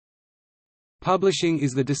Publishing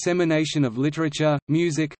is the dissemination of literature,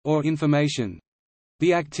 music, or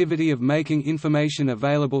information—the activity of making information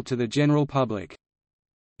available to the general public.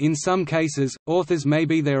 In some cases, authors may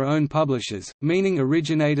be their own publishers, meaning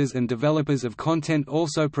originators and developers of content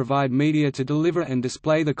also provide media to deliver and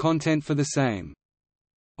display the content for the same.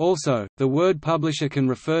 Also, the word publisher can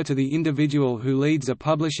refer to the individual who leads a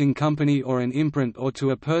publishing company or an imprint, or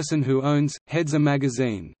to a person who owns, heads a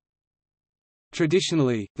magazine.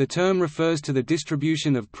 Traditionally, the term refers to the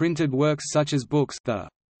distribution of printed works such as books, the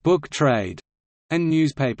book trade, and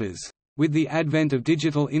newspapers. With the advent of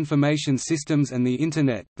digital information systems and the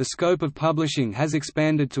Internet, the scope of publishing has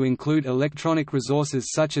expanded to include electronic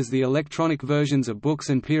resources such as the electronic versions of books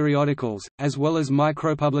and periodicals, as well as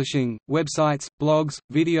micropublishing, websites, blogs,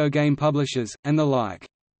 video game publishers, and the like.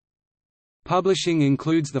 Publishing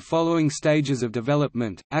includes the following stages of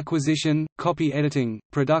development: acquisition, copy editing,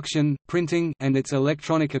 production, printing, and its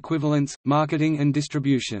electronic equivalents, marketing and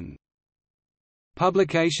distribution.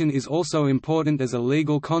 Publication is also important as a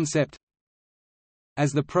legal concept,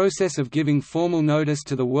 as the process of giving formal notice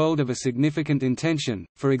to the world of a significant intention,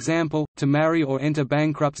 for example, to marry or enter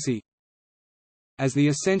bankruptcy, as the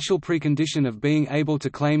essential precondition of being able to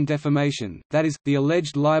claim defamation, that is, the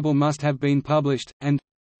alleged libel must have been published, and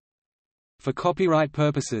for copyright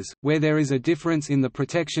purposes, where there is a difference in the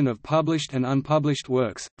protection of published and unpublished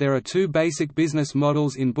works. There are two basic business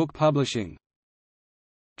models in book publishing.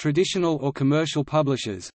 Traditional or commercial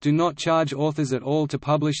publishers do not charge authors at all to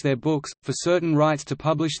publish their books, for certain rights to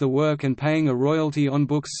publish the work and paying a royalty on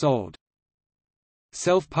books sold.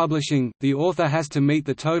 Self-publishing, the author has to meet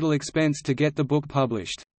the total expense to get the book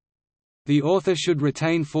published. The author should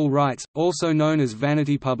retain full rights, also known as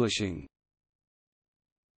vanity publishing.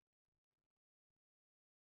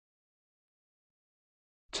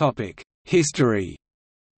 History.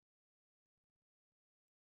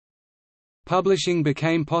 Publishing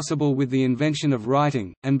became possible with the invention of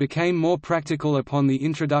writing, and became more practical upon the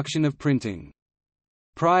introduction of printing.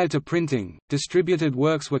 Prior to printing, distributed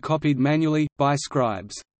works were copied manually, by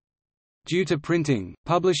scribes. Due to printing,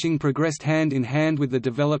 publishing progressed hand in hand with the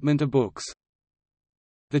development of books.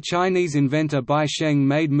 The Chinese inventor Bai Sheng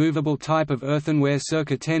made movable type of earthenware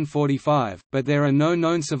circa 1045, but there are no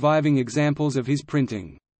known surviving examples of his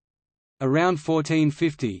printing. Around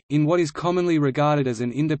 1450, in what is commonly regarded as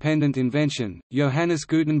an independent invention, Johannes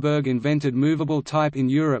Gutenberg invented movable type in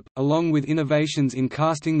Europe, along with innovations in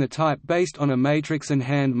casting the type based on a matrix and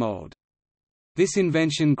hand mold. This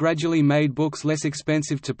invention gradually made books less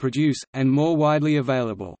expensive to produce, and more widely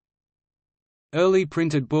available. Early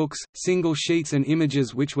printed books, single sheets and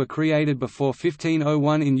images which were created before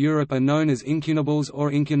 1501 in Europe are known as incunables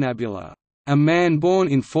or incunabula. A man born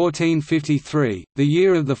in 1453, the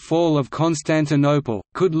year of the fall of Constantinople,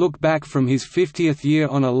 could look back from his 50th year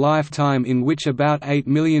on a lifetime in which about 8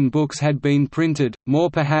 million books had been printed, more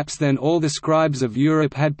perhaps than all the scribes of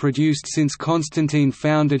Europe had produced since Constantine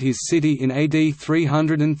founded his city in AD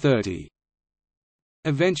 330.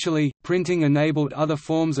 Eventually, printing enabled other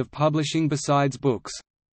forms of publishing besides books.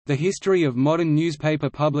 The history of modern newspaper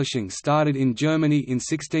publishing started in Germany in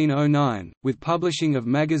 1609, with publishing of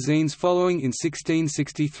magazines following in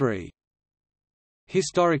 1663.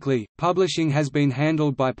 Historically, publishing has been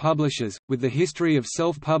handled by publishers, with the history of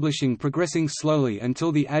self-publishing progressing slowly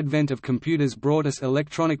until the advent of computers brought us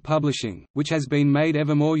electronic publishing, which has been made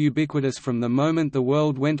ever more ubiquitous from the moment the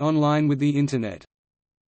world went online with the Internet.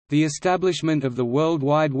 The establishment of the World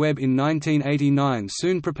Wide Web in 1989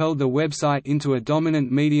 soon propelled the website into a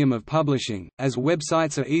dominant medium of publishing, as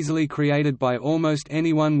websites are easily created by almost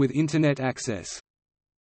anyone with Internet access.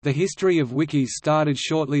 The history of wikis started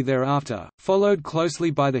shortly thereafter, followed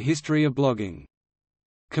closely by the history of blogging.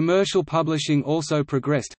 Commercial publishing also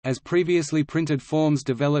progressed, as previously printed forms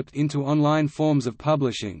developed into online forms of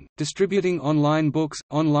publishing, distributing online books,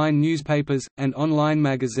 online newspapers, and online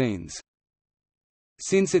magazines.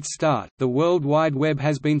 Since its start, the World Wide Web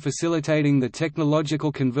has been facilitating the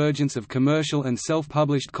technological convergence of commercial and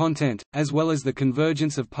self-published content, as well as the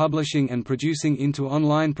convergence of publishing and producing into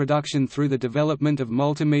online production through the development of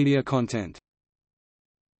multimedia content.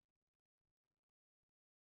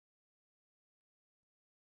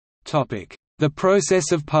 The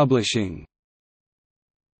process of publishing.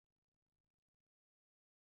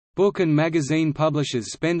 Book and magazine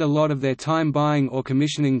publishers spend a lot of their time buying or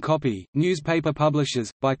commissioning copy. Newspaper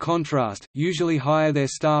publishers, by contrast, usually hire their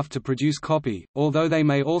staff to produce copy, although they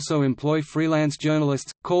may also employ freelance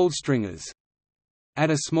journalists, called stringers.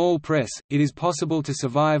 At a small press, it is possible to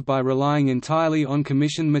survive by relying entirely on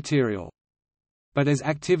commissioned material. But as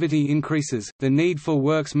activity increases, the need for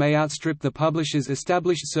works may outstrip the publisher's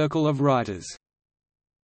established circle of writers.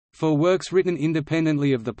 For works written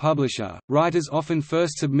independently of the publisher, writers often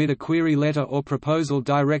first submit a query letter or proposal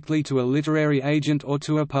directly to a literary agent or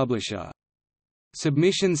to a publisher.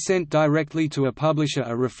 Submissions sent directly to a publisher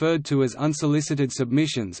are referred to as unsolicited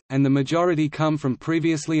submissions, and the majority come from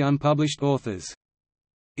previously unpublished authors.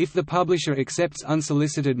 If the publisher accepts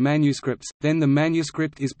unsolicited manuscripts, then the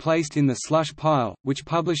manuscript is placed in the slush pile, which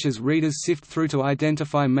publishers' readers sift through to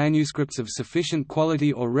identify manuscripts of sufficient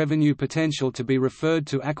quality or revenue potential to be referred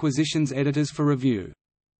to acquisitions editors for review.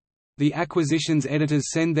 The acquisitions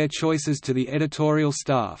editors send their choices to the editorial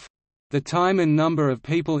staff. The time and number of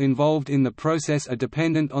people involved in the process are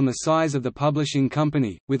dependent on the size of the publishing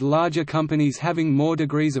company, with larger companies having more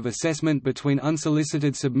degrees of assessment between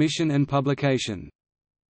unsolicited submission and publication.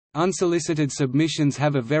 Unsolicited submissions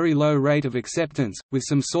have a very low rate of acceptance, with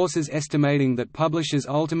some sources estimating that publishers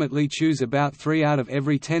ultimately choose about 3 out of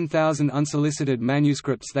every 10,000 unsolicited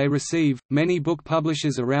manuscripts they receive. Many book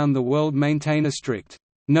publishers around the world maintain a strict,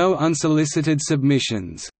 no unsolicited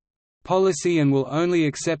submissions policy and will only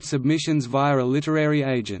accept submissions via a literary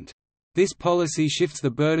agent. This policy shifts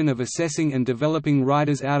the burden of assessing and developing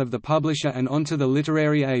writers out of the publisher and onto the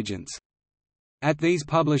literary agents. At these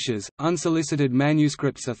publishers, unsolicited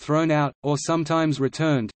manuscripts are thrown out, or sometimes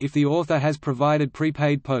returned, if the author has provided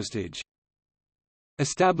prepaid postage.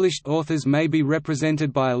 Established authors may be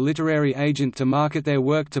represented by a literary agent to market their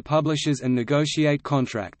work to publishers and negotiate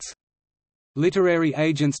contracts. Literary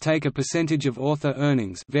agents take a percentage of author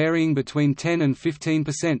earnings, varying between 10 and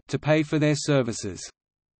 15%, to pay for their services.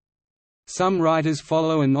 Some writers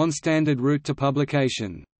follow a non-standard route to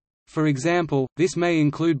publication. For example, this may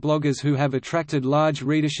include bloggers who have attracted large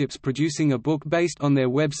readerships producing a book based on their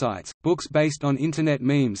websites, books based on internet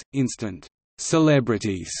memes, instant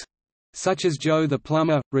celebrities such as Joe the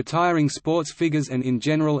Plumber, retiring sports figures, and in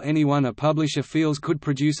general anyone a publisher feels could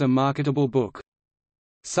produce a marketable book.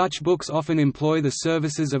 Such books often employ the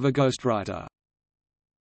services of a ghostwriter.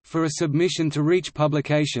 For a submission to reach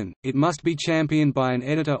publication, it must be championed by an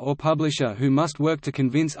editor or publisher who must work to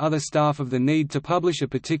convince other staff of the need to publish a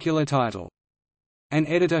particular title. An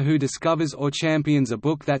editor who discovers or champions a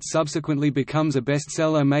book that subsequently becomes a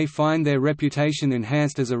bestseller may find their reputation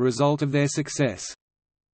enhanced as a result of their success.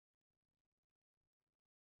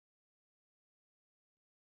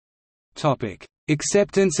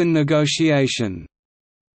 Acceptance and negotiation.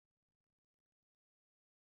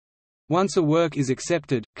 Once a work is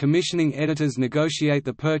accepted, commissioning editors negotiate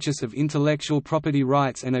the purchase of intellectual property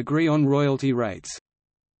rights and agree on royalty rates.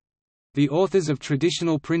 The authors of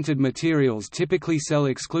traditional printed materials typically sell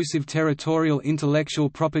exclusive territorial intellectual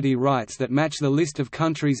property rights that match the list of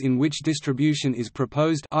countries in which distribution is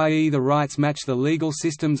proposed, i.e. the rights match the legal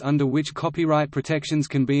systems under which copyright protections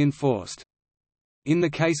can be enforced. In the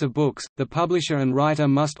case of books, the publisher and writer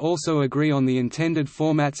must also agree on the intended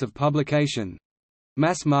formats of publication.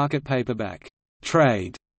 Mass market paperback,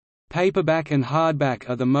 trade paperback and hardback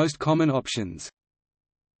are the most common options.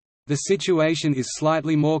 The situation is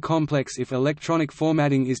slightly more complex if electronic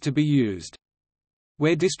formatting is to be used.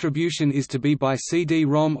 Where distribution is to be by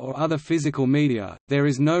CD-ROM or other physical media, there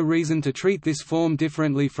is no reason to treat this form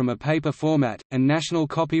differently from a paper format, and national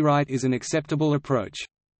copyright is an acceptable approach.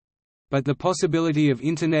 But the possibility of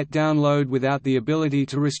Internet download without the ability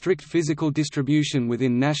to restrict physical distribution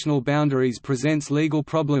within national boundaries presents legal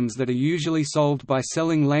problems that are usually solved by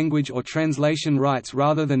selling language or translation rights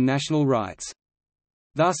rather than national rights.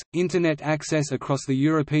 Thus, Internet access across the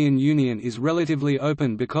European Union is relatively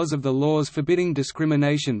open because of the laws forbidding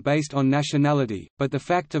discrimination based on nationality, but the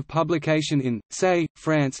fact of publication in, say,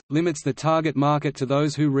 France, limits the target market to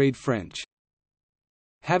those who read French.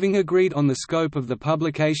 Having agreed on the scope of the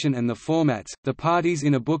publication and the formats, the parties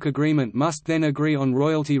in a book agreement must then agree on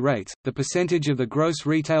royalty rates, the percentage of the gross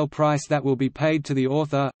retail price that will be paid to the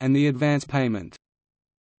author, and the advance payment.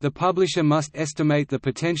 The publisher must estimate the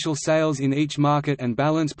potential sales in each market and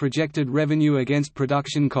balance projected revenue against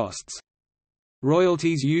production costs.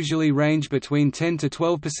 Royalties usually range between 10 to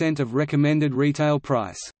 12% of recommended retail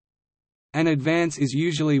price. An advance is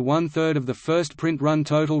usually 1/3 of the first print run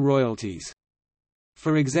total royalties.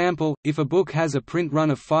 For example, if a book has a print run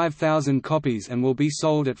of 5,000 copies and will be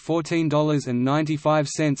sold at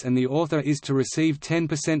 $14.95 and the author is to receive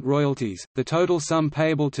 10% royalties, the total sum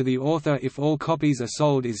payable to the author if all copies are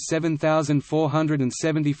sold is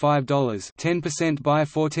 $7,475, 10% by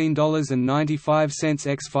 $14.95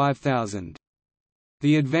 x 5,000.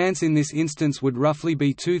 The advance in this instance would roughly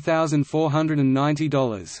be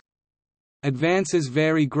 $2,490. Advances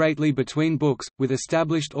vary greatly between books, with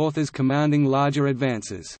established authors commanding larger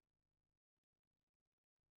advances.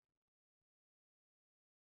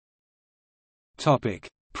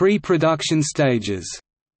 Pre-production stages.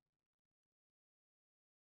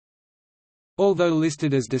 Although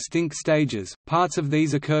listed as distinct stages, parts of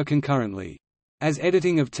these occur concurrently. As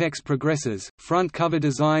editing of text progresses, front cover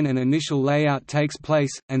design and initial layout takes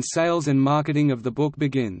place, and sales and marketing of the book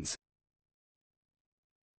begins.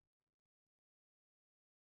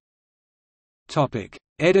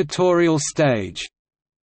 Editorial stage.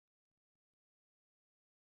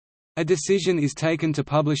 A decision is taken to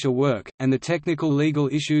publish a work, and the technical legal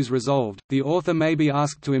issues resolved. The author may be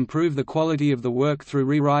asked to improve the quality of the work through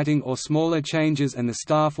rewriting or smaller changes, and the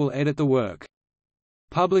staff will edit the work.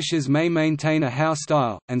 Publishers may maintain a house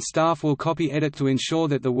style, and staff will copy-edit to ensure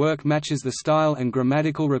that the work matches the style and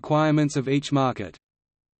grammatical requirements of each market.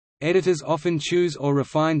 Editors often choose or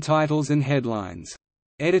refine titles and headlines.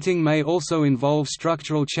 Editing may also involve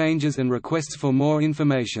structural changes and requests for more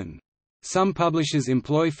information. Some publishers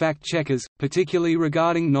employ fact-checkers, particularly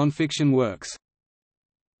regarding non-fiction works.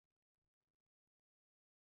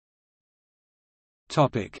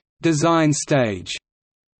 Design stage.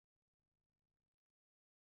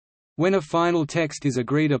 When a final text is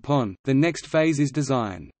agreed upon, the next phase is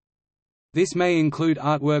design. This may include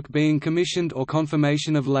artwork being commissioned or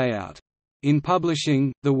confirmation of layout. In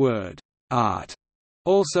publishing, the word art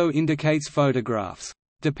also indicates photographs.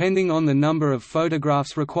 Depending on the number of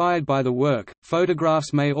photographs required by the work,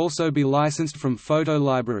 photographs may also be licensed from photo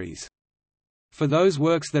libraries. For those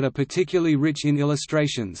works that are particularly rich in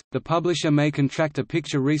illustrations, the publisher may contract a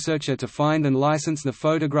picture researcher to find and license the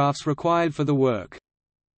photographs required for the work.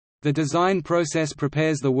 The design process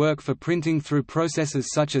prepares the work for printing through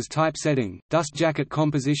processes such as typesetting, dust jacket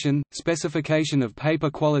composition, specification of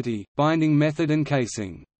paper quality, binding method and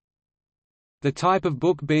casing. The type of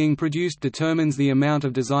book being produced determines the amount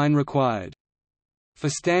of design required. For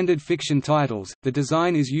standard fiction titles, the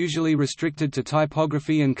design is usually restricted to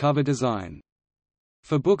typography and cover design.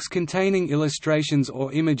 For books containing illustrations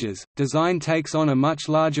or images, design takes on a much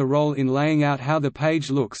larger role in laying out how the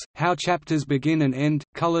page looks, how chapters begin and end,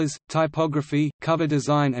 colors, typography, cover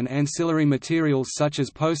design and ancillary materials such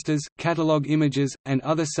as posters, catalog images, and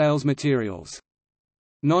other sales materials.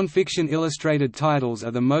 Non-fiction illustrated titles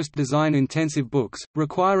are the most design-intensive books,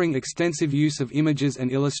 requiring extensive use of images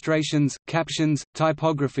and illustrations, captions,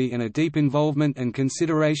 typography and a deep involvement and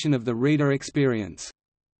consideration of the reader experience.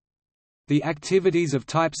 The activities of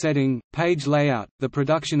typesetting, page layout, the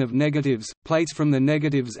production of negatives, plates from the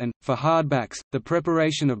negatives and, for hardbacks, the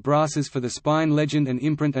preparation of brasses for the spine legend and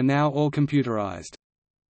imprint are now all computerized.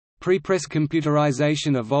 Prepress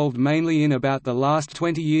computerization evolved mainly in about the last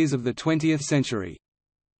 20 years of the 20th century.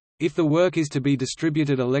 If the work is to be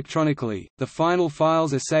distributed electronically, the final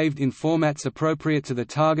files are saved in formats appropriate to the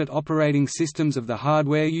target operating systems of the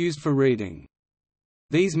hardware used for reading.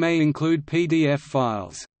 These may include PDF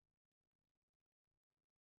files.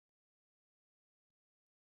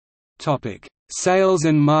 Sales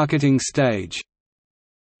and marketing stage.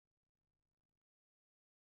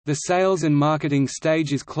 The sales and marketing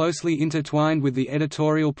stage is closely intertwined with the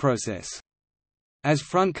editorial process. As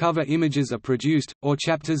front cover images are produced, or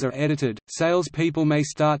chapters are edited, salespeople may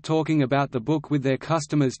start talking about the book with their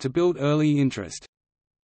customers to build early interest.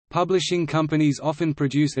 Publishing companies often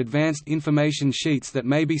produce advanced information sheets that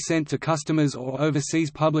may be sent to customers or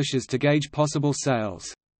overseas publishers to gauge possible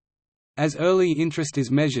sales. As early interest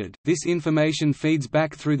is measured, this information feeds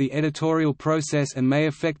back through the editorial process and may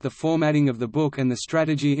affect the formatting of the book and the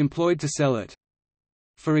strategy employed to sell it.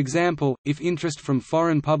 For example, if interest from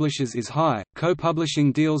foreign publishers is high,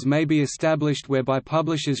 co-publishing deals may be established whereby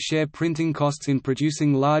publishers share printing costs in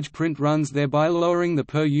producing large print runs, thereby lowering the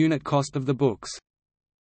per-unit cost of the books.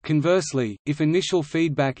 Conversely, if initial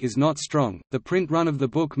feedback is not strong, the print run of the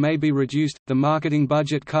book may be reduced, the marketing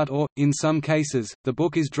budget cut or, in some cases, the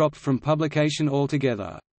book is dropped from publication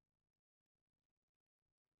altogether.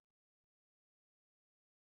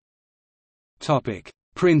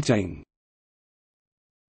 Printing.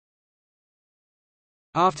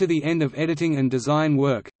 After the end of editing and design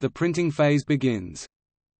work, the printing phase begins.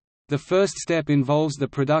 The first step involves the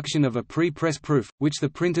production of a pre-press proof, which the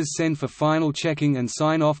printers send for final checking and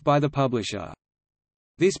sign-off by the publisher.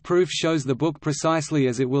 This proof shows the book precisely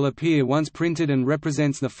as it will appear once printed and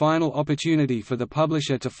represents the final opportunity for the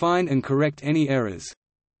publisher to find and correct any errors.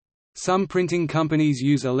 Some printing companies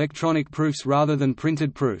use electronic proofs rather than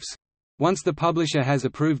printed proofs. Once the publisher has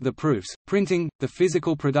approved the proofs, printing, the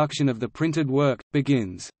physical production of the printed work,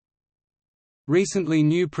 begins. Recently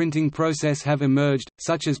new printing processes have emerged,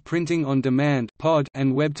 such as printing on demand (POD)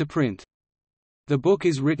 and web-to-print. The book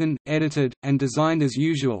is written, edited, and designed as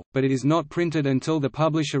usual, but it is not printed until the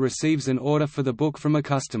publisher receives an order for the book from a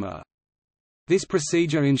customer. This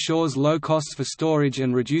procedure ensures low costs for storage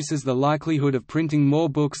and reduces the likelihood of printing more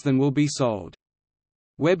books than will be sold.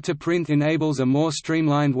 Web-to-print enables a more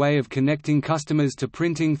streamlined way of connecting customers to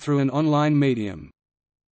printing through an online medium.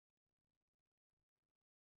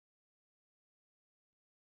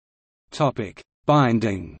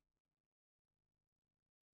 Binding.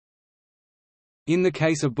 In the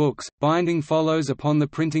case of books, binding follows upon the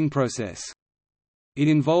printing process. It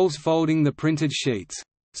involves folding the printed sheets,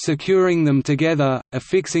 securing them together,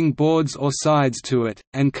 affixing boards or sides to it,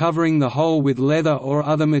 and covering the whole with leather or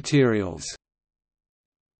other materials.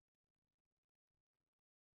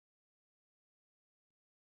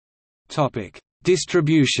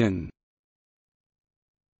 Distribution.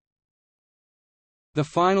 The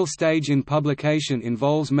final stage in publication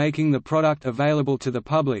involves making the product available to the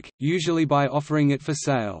public, usually by offering it for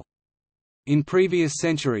sale. In previous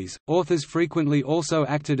centuries, authors frequently also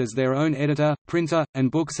acted as their own editor, printer,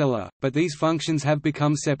 and bookseller, but these functions have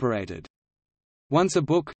become separated. Once a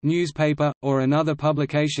book, newspaper, or another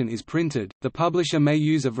publication is printed, the publisher may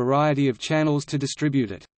use a variety of channels to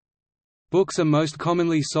distribute it. Books are most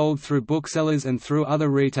commonly sold through booksellers and through other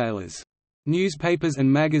retailers. Newspapers and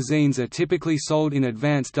magazines are typically sold in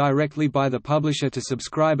advance directly by the publisher to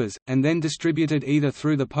subscribers, and then distributed either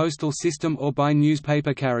through the postal system or by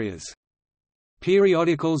newspaper carriers.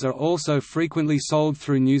 Periodicals are also frequently sold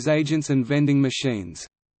through newsagents and vending machines.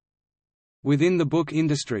 Within the book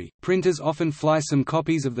industry, printers often fly some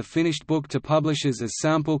copies of the finished book to publishers as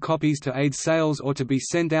sample copies to aid sales or to be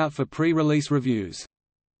sent out for pre-release reviews.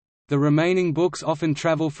 The remaining books often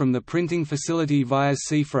travel from the printing facility via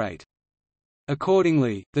sea freight.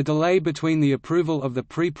 Accordingly, the delay between the approval of the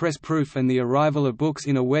pre-press proof and the arrival of books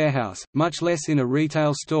in a warehouse, much less in a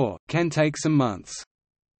retail store, can take some months.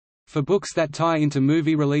 For books that tie into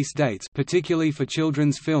movie release dates, particularly for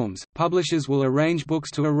children's films, publishers will arrange books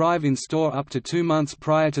to arrive in store up to 2 months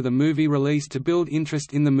prior to the movie release to build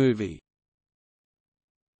interest in the movie.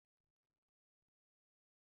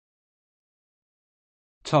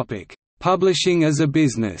 Publishing as a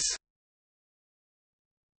business.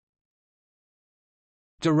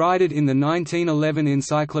 Derided in the 1911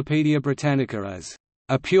 Encyclopaedia Britannica as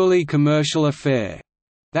a purely commercial affair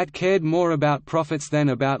that cared more about profits than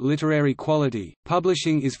about literary quality,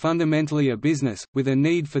 publishing is fundamentally a business, with a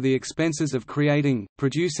need for the expenses of creating,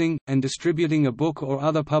 producing, and distributing a book or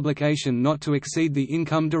other publication not to exceed the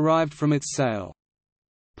income derived from its sale.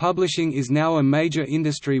 Publishing is now a major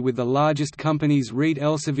industry, with the largest companies Reed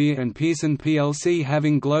Elsevier and Pearson plc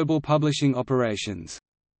having global publishing operations.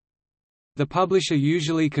 The publisher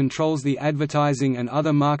usually controls the advertising and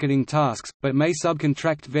other marketing tasks, but may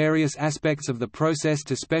subcontract various aspects of the process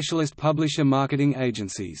to specialist publisher marketing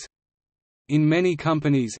agencies. In many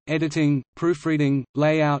companies, editing, proofreading,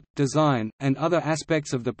 layout, design, and other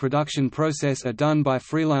aspects of the production process are done by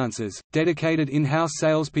freelancers. Dedicated in-house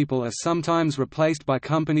salespeople are sometimes replaced by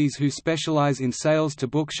companies who specialize in sales to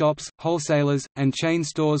bookshops, wholesalers, and chain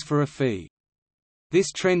stores for a fee.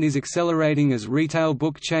 This trend is accelerating as retail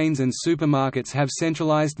book chains and supermarkets have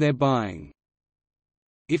centralized their buying.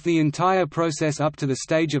 If the entire process up to the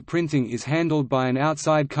stage of printing is handled by an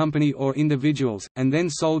outside company or individuals, and then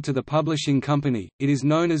sold to the publishing company, it is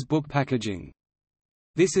known as book packaging.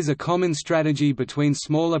 This is a common strategy between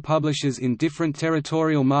smaller publishers in different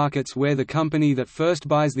territorial markets, where the company that first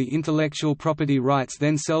buys the intellectual property rights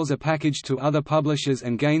then sells a package to other publishers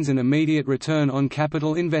and gains an immediate return on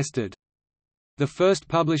capital invested. The first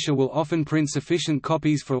publisher will often print sufficient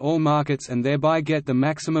copies for all markets and thereby get the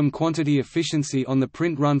maximum quantity efficiency on the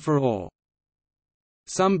print run for all.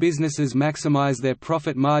 Some businesses maximize their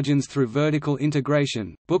profit margins through vertical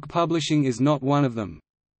integration. Book publishing is not one of them.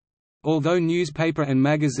 Although newspaper and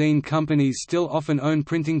magazine companies still often own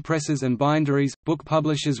printing presses and binderies, book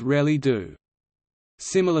publishers rarely do.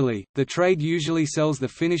 Similarly, the trade usually sells the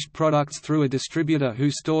finished products through a distributor who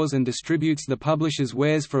stores and distributes the publisher's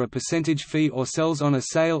wares for a percentage fee or sells on a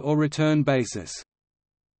sale or return basis.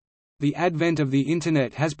 The advent of the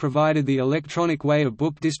Internet has provided the electronic way of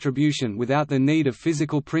book distribution without the need of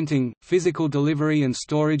physical printing, physical delivery and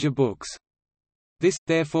storage of books. This,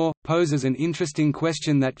 therefore, poses an interesting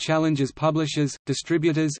question that challenges publishers,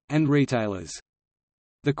 distributors, and retailers.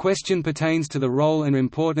 The question pertains to the role and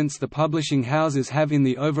importance the publishing houses have in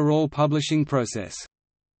the overall publishing process.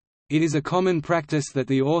 It is a common practice that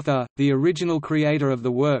the author, the original creator of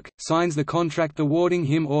the work, signs the contract awarding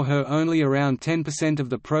him or her only around 10%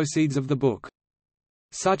 of the proceeds of the book.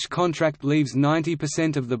 Such contract leaves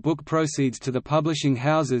 90% of the book proceeds to the publishing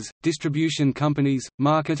houses, distribution companies,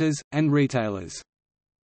 marketers, and retailers.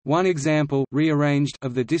 One example, rearranged,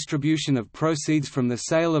 of the distribution of proceeds from the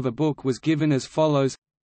sale of a book was given as follows: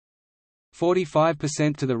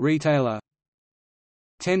 45% to the retailer,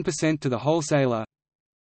 10% to the wholesaler,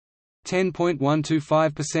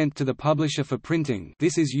 10.125% to the publisher for printing,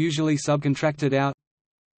 this is usually subcontracted out.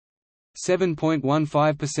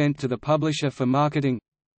 7.15% to the publisher for marketing.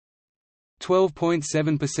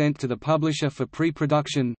 12.7% to the publisher for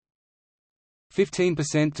pre-production.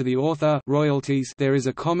 15% to the author royalties. There is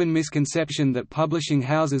a common misconception that publishing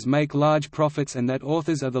houses make large profits and that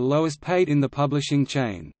authors are the lowest paid in the publishing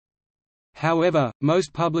chain. However,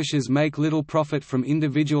 most publishers make little profit from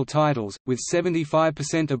individual titles, with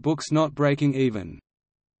 75% of books not breaking even.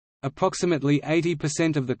 Approximately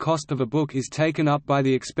 80% of the cost of a book is taken up by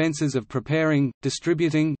the expenses of preparing,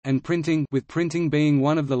 distributing, and printing, with printing being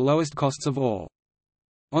one of the lowest costs of all.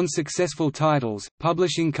 On successful titles,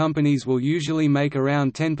 publishing companies will usually make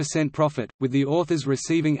around 10% profit, with the authors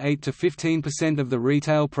receiving 8 to 15% of the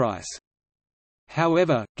retail price.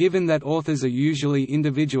 However, given that authors are usually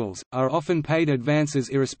individuals, are often paid advances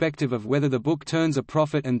irrespective of whether the book turns a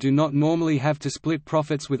profit and do not normally have to split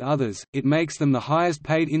profits with others, it makes them the highest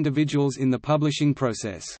paid individuals in the publishing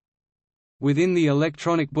process. Within the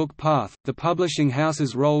electronic book path, the publishing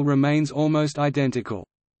house's role remains almost identical.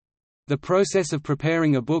 The process of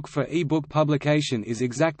preparing a book for e-book publication is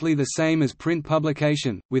exactly the same as print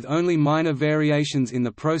publication, with only minor variations in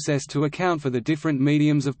the process to account for the different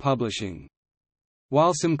mediums of publishing.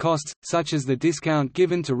 While some costs, such as the discount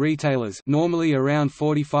given to retailers, normally around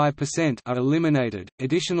 45%, are eliminated,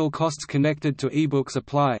 additional costs connected to ebooks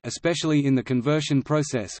apply, especially in the conversion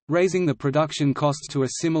process, raising the production costs to a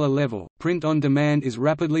similar level. Print on demand is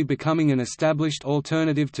rapidly becoming an established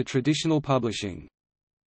alternative to traditional publishing.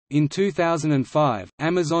 In 2005,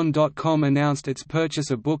 Amazon.com announced its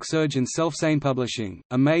purchase of BookSurge and Selfsame Publishing,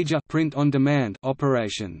 a major print-on-demand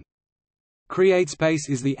operation. CreateSpace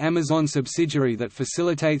is the Amazon subsidiary that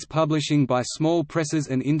facilitates publishing by small presses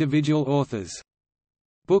and individual authors.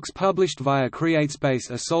 Books published via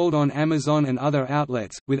CreateSpace are sold on Amazon and other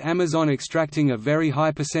outlets, with Amazon extracting a very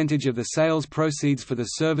high percentage of the sales proceeds for the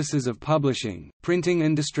services of publishing, printing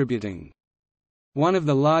and distributing. One of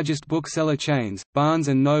the largest bookseller chains, Barnes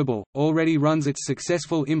 & Noble, already runs its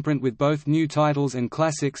successful imprint with both new titles and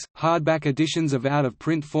classics, hardback editions of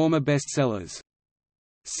out-of-print former bestsellers.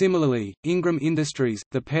 Similarly, Ingram Industries,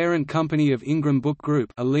 the parent company of Ingram Book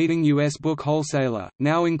Group, a leading U.S. book wholesaler,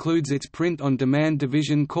 now includes its print-on-demand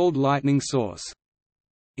division called Lightning Source.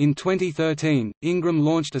 In 2013, Ingram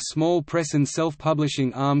launched a small press and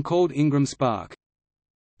self-publishing arm called Ingram Spark.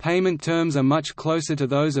 Payment terms are much closer to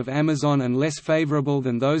those of Amazon and less favorable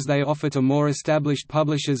than those they offer to more established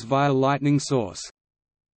publishers via Lightning Source.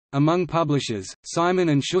 Among publishers,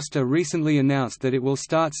 Simon & Schuster recently announced that it will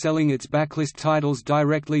start selling its backlist titles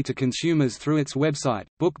directly to consumers through its website.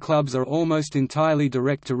 Book clubs are almost entirely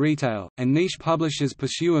direct to retail, and niche publishers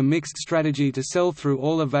pursue a mixed strategy to sell through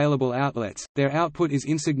all available outlets. Their output is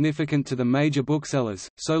insignificant to the major booksellers,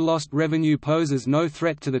 so lost revenue poses no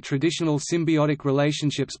threat to the traditional symbiotic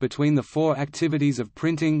relationships between the four activities of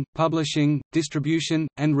printing, publishing, distribution,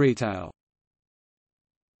 and retail.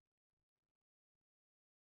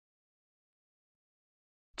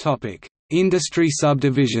 Industry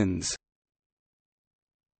subdivisions.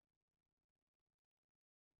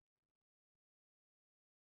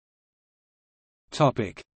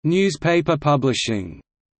 Newspaper publishing.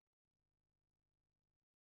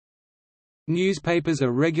 Newspapers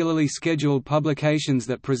are regularly scheduled publications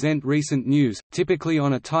that present recent news, typically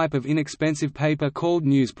on a type of inexpensive paper called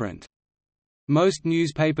newsprint. Most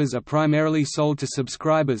newspapers are primarily sold to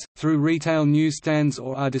subscribers, through retail newsstands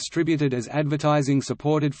or are distributed as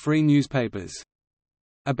advertising-supported free newspapers.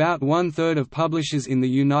 About one-third of publishers in the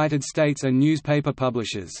United States are newspaper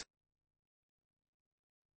publishers.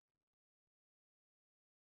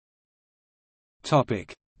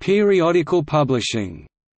 Periodical publishing.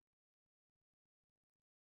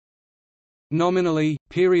 Nominally,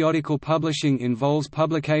 periodical publishing involves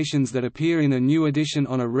publications that appear in a new edition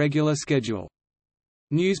on a regular schedule.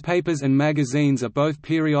 Newspapers and magazines are both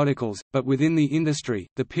periodicals, but within the industry,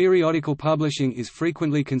 the periodical publishing is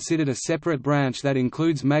frequently considered a separate branch that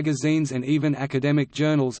includes magazines and even academic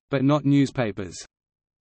journals, but not newspapers.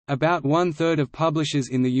 About one-third of publishers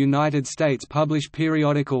in the United States publish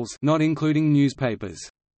periodicals, not including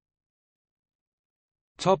newspapers.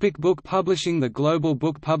 Book publishing. The global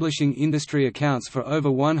book publishing industry accounts for over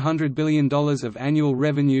 $100 billion of annual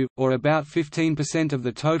revenue, or about 15% of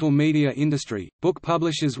the total media industry. Book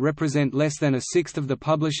publishers represent less than a sixth of the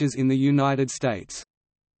publishers in the United States.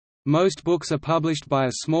 Most books are published by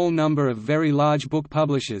a small number of very large book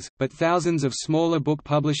publishers, but thousands of smaller book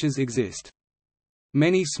publishers exist.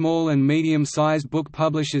 Many small and medium-sized book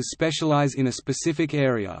publishers specialize in a specific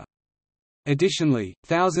area. Additionally,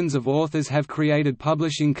 thousands of authors have created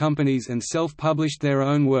publishing companies and self-published their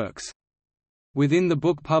own works. Within the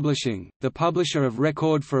book publishing, the publisher of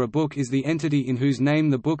record for a book is the entity in whose name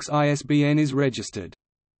the book's ISBN is registered.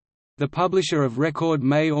 The publisher of record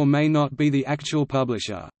may or may not be the actual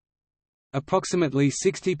publisher. Approximately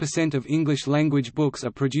 60% of English-language books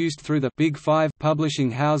are produced through the Big Five publishing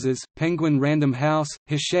houses: Penguin Random House,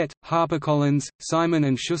 Hachette, HarperCollins,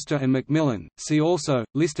 Simon & Schuster and Macmillan. See also,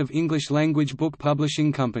 List of English-language book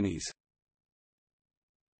publishing companies.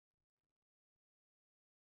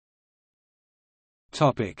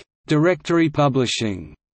 Directory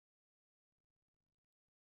publishing.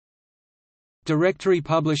 Directory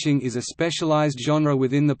publishing is a specialized genre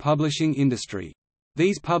within the publishing industry.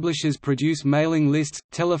 These publishers produce mailing lists,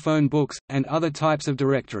 telephone books, and other types of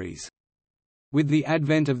directories. With the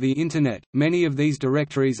advent of the Internet, many of these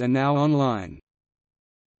directories are now online.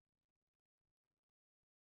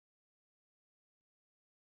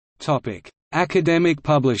 Academic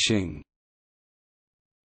publishing.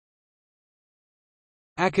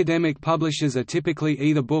 Academic publishers are typically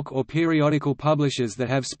either book or periodical publishers that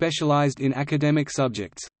have specialized in academic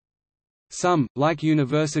subjects. Some, like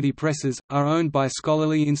university presses, are owned by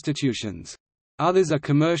scholarly institutions. Others are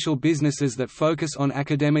commercial businesses that focus on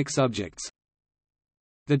academic subjects.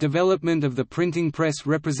 The development of the printing press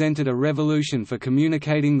represented a revolution for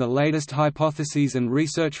communicating the latest hypotheses and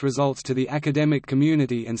research results to the academic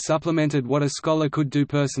community and supplemented what a scholar could do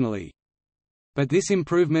personally. But this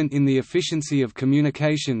improvement in the efficiency of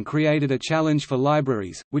communication created a challenge for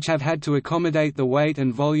libraries, which have had to accommodate the weight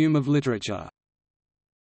and volume of literature.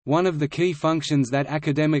 One of the key functions that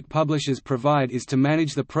academic publishers provide is to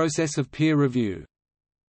manage the process of peer review.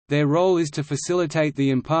 Their role is to facilitate the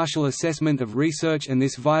impartial assessment of research, and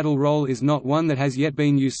this vital role is not one that has yet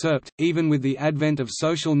been usurped, even with the advent of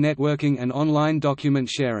social networking and online document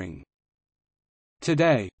sharing.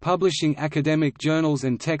 Today, publishing academic journals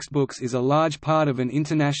and textbooks is a large part of an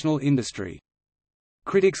international industry.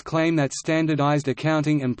 Critics claim that standardized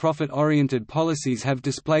accounting and profit-oriented policies have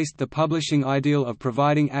displaced the publishing ideal of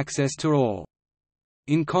providing access to all.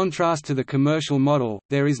 In contrast to the commercial model,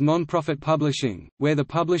 there is non-profit publishing, where the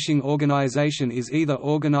publishing organization is either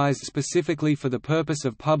organized specifically for the purpose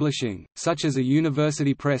of publishing, such as a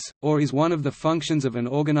university press, or is one of the functions of an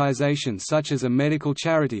organization such as a medical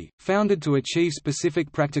charity, founded to achieve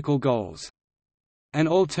specific practical goals. An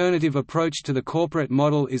alternative approach to the corporate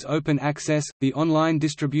model is open access, the online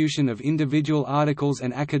distribution of individual articles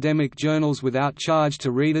and academic journals without charge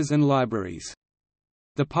to readers and libraries.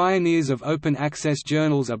 The pioneers of open access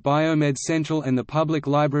journals are Biomed Central and the Public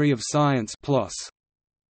Library of Science (PLOS).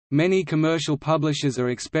 Many commercial publishers are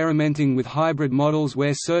experimenting with hybrid models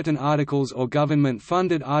where certain articles or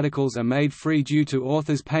government-funded articles are made free due to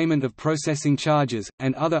authors' payment of processing charges,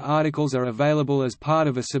 and other articles are available as part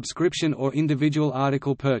of a subscription or individual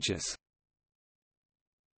article purchase.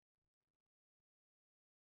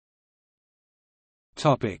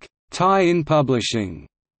 Tie-in publishing.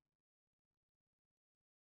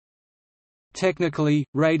 Technically,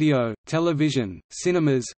 radio, television,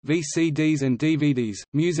 cinemas, VCDs and DVDs,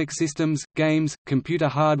 music systems, games, computer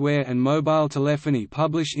hardware and mobile telephony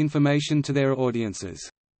publish information to their audiences.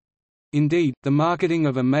 Indeed, the marketing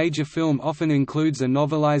of a major film often includes a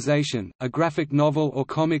novelization, a graphic novel or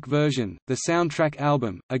comic version, the soundtrack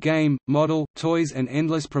album, a game, model, toys and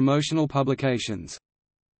endless promotional publications.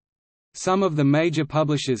 Some of the major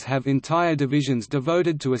publishers have entire divisions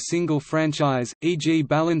devoted to a single franchise, e.g.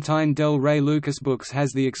 Ballantine Del Rey Lucas Books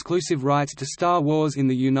has the exclusive rights to Star Wars in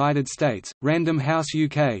the United States, Random House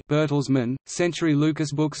UK Bertelsmann, Century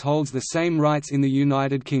Lucas Books holds the same rights in the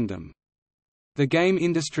United Kingdom. The game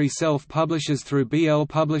industry self-publishes through BL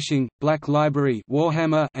Publishing, Black Library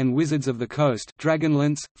Warhammer and Wizards of the Coast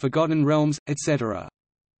Dragonlance, Forgotten Realms, etc.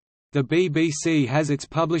 The BBC has its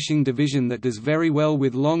publishing division that does very well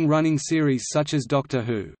with long-running series such as Doctor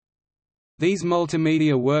Who. These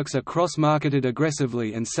multimedia works are cross-marketed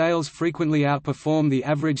aggressively and sales frequently outperform the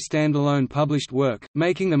average standalone published work,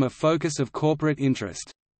 making them a focus of corporate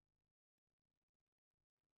interest.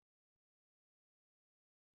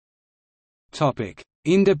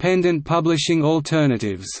 Independent publishing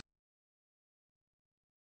alternatives.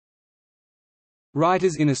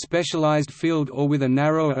 Writers in a specialized field or with a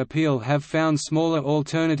narrower appeal have found smaller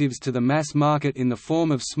alternatives to the mass market in the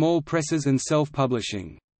form of small presses and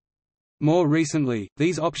self-publishing. More recently,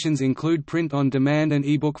 these options include print on demand and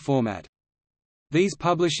ebook format. These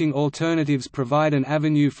publishing alternatives provide an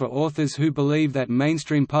avenue for authors who believe that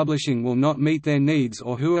mainstream publishing will not meet their needs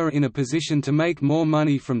or who are in a position to make more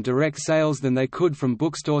money from direct sales than they could from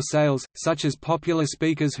bookstore sales, such as popular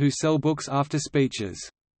speakers who sell books after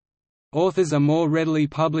speeches. Authors are more readily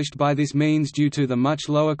published by this means due to the much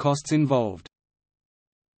lower costs involved.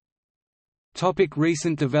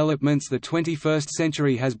 Recent developments. The 21st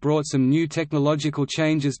century has brought some new technological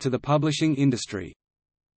changes to the publishing industry.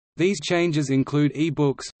 These changes include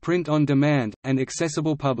e-books, print on demand, and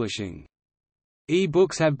accessible publishing.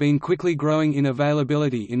 E-books have been quickly growing in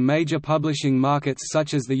availability in major publishing markets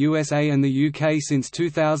such as the USA and the UK since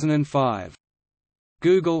 2005.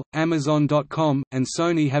 Google, Amazon.com, and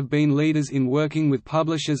Sony have been leaders in working with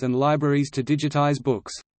publishers and libraries to digitize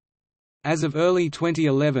books. As of early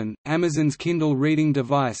 2011, Amazon's Kindle reading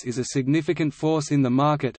device is a significant force in the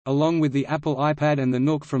market, along with the Apple iPad and the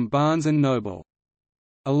Nook from Barnes & Noble.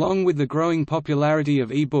 Along with the growing popularity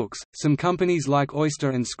of e-books, some companies like Oyster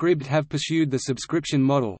and Scribd have pursued the subscription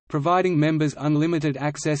model, providing members unlimited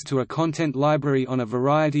access to a content library on a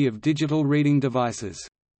variety of digital reading devices.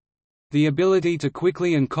 The ability to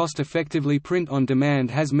quickly and cost-effectively print on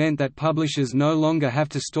demand has meant that publishers no longer have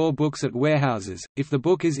to store books at warehouses, if the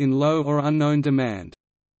book is in low or unknown demand.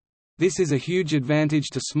 This is a huge advantage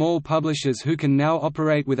to small publishers who can now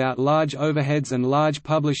operate without large overheads and large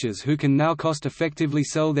publishers who can now cost-effectively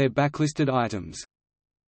sell their backlisted items.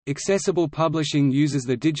 Accessible publishing uses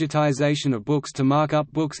the digitization of books to mark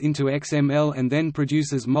up books into XML and then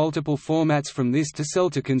produces multiple formats from this to sell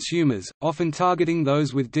to consumers, often targeting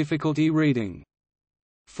those with difficulty reading.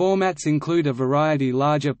 Formats include a variety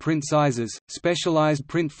larger print sizes, specialized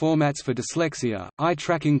print formats for dyslexia, eye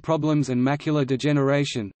tracking problems and macular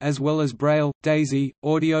degeneration, as well as Braille, DAISY,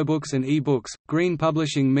 audiobooks and e-books. Green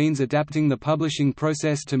publishing means adapting the publishing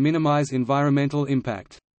process to minimize environmental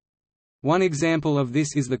impact. One example of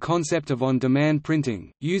this is the concept of on-demand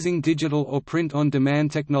printing, using digital or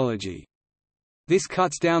print-on-demand technology. This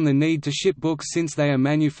cuts down the need to ship books since they are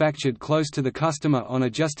manufactured close to the customer on a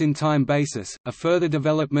just-in-time basis. A further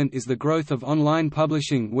development is the growth of online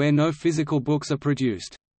publishing where no physical books are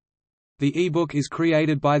produced. The e-book is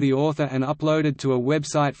created by the author and uploaded to a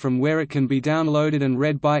website from where it can be downloaded and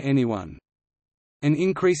read by anyone. An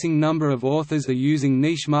increasing number of authors are using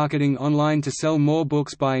niche marketing online to sell more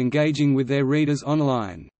books by engaging with their readers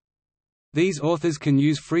online. These authors can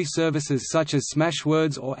use free services such as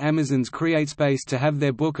Smashwords or Amazon's CreateSpace to have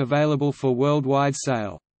their book available for worldwide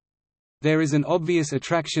sale. There is an obvious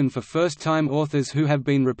attraction for first-time authors who have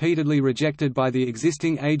been repeatedly rejected by the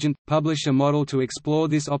existing agent-publisher model to explore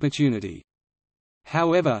this opportunity.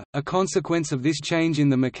 However, a consequence of this change in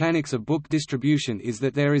the mechanics of book distribution is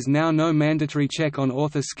that there is now no mandatory check on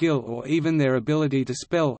author skill or even their ability to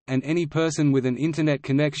spell, and any person with an internet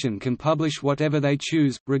connection can publish whatever they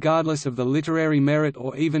choose, regardless of the literary merit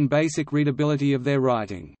or even basic readability of their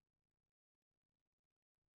writing.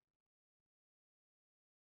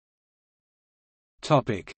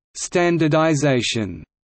 Standardization.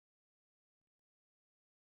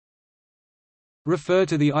 Refer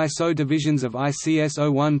to the ISO divisions of ICS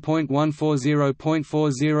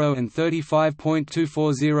 01.140.40 and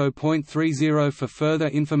 35.240.30 for further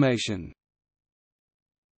information.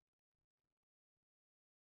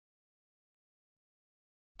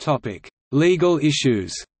 Legal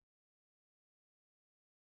issues.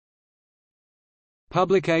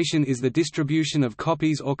 Publication is the distribution of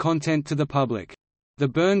copies or content to the public. The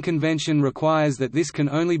Berne Convention requires that this can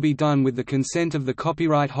only be done with the consent of the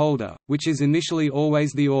copyright holder, which is initially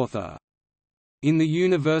always the author. In the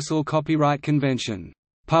Universal Copyright Convention,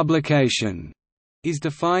 publication is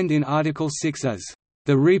defined in Article 6 as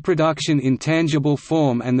the reproduction in tangible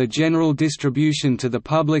form and the general distribution to the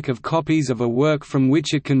public of copies of a work from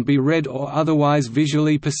which it can be read or otherwise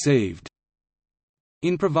visually perceived.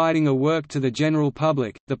 In providing a work to the general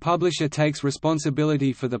public, the publisher takes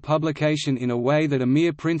responsibility for the publication in a way that a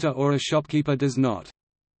mere printer or a shopkeeper does not.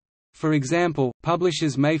 For example,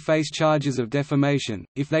 publishers may face charges of defamation,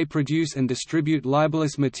 if they produce and distribute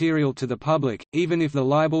libelous material to the public, even if the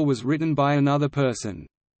libel was written by another person.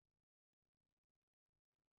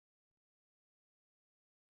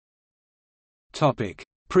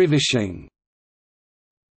 Privishing.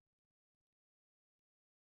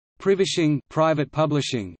 Privishing, private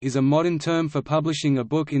publishing, is a modern term for publishing a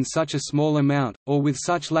book in such a small amount, or with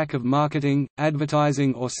such lack of marketing,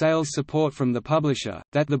 advertising or sales support from the publisher,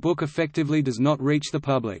 that the book effectively does not reach the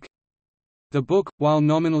public. The book, while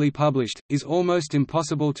nominally published, is almost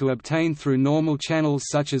impossible to obtain through normal channels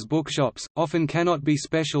such as bookshops, often cannot be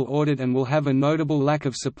special ordered and will have a notable lack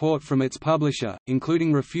of support from its publisher,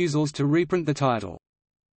 including refusals to reprint the title.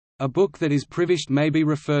 A book that is privished may be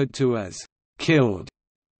referred to as killed.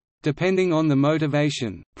 Depending on the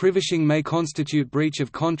motivation, privishing may constitute breach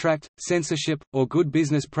of contract, censorship, or good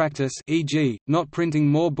business practice, e.g., not printing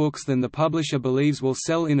more books than the publisher believes will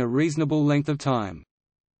sell in a reasonable length of time.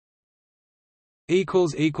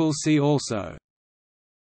 See also